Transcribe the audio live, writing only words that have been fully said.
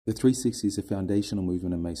The 360 is a foundational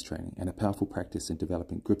movement in mace training and a powerful practice in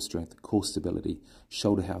developing grip strength, core stability,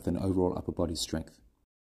 shoulder health, and overall upper body strength.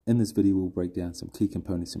 In this video, we'll break down some key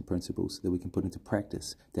components and principles that we can put into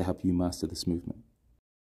practice to help you master this movement.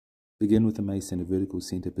 Begin with the mace in a vertical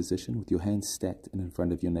center position with your hands stacked and in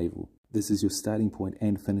front of your navel. This is your starting point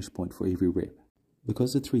and finish point for every rep.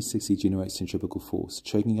 Because the 360 generates centrifugal force,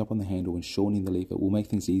 choking up on the handle and shortening the lever will make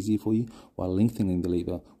things easier for you, while lengthening the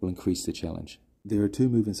lever will increase the challenge. There are two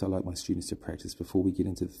movements I like my students to practice before we get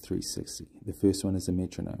into the 360. The first one is a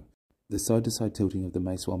metronome. The side-to-side tilting of the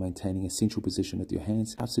mace while maintaining a central position with your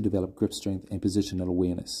hands helps to develop grip strength and positional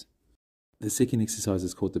awareness. The second exercise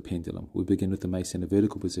is called the pendulum. We begin with the mace in a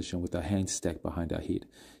vertical position with our hands stacked behind our head.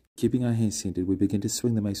 Keeping our hands centered, we begin to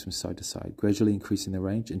swing the mace from side to side, gradually increasing the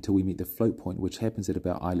range until we meet the float point, which happens at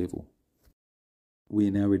about eye level. We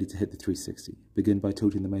are now ready to hit the 360. Begin by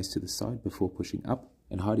tilting the mace to the side before pushing up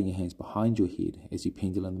and hiding your hands behind your head as you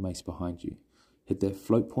pendulum the mace behind you. Hit that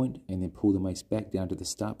float point and then pull the mace back down to the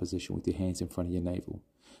start position with your hands in front of your navel.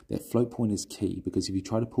 That float point is key because if you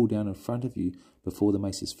try to pull down in front of you before the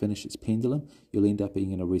mace has finished its pendulum, you'll end up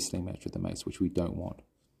being in a wrestling match with the mace, which we don't want.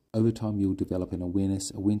 Over time, you'll develop an awareness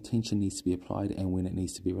of when tension needs to be applied and when it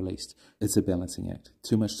needs to be released. It's a balancing act.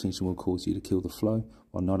 Too much tension will cause you to kill the flow,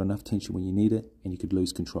 while not enough tension when you need it, and you could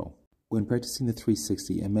lose control. When practicing the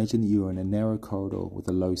 360, imagine that you are in a narrow corridor with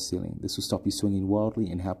a low ceiling. This will stop you swinging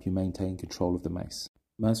wildly and help you maintain control of the mace.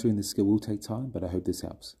 Mastering this skill will take time, but I hope this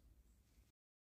helps.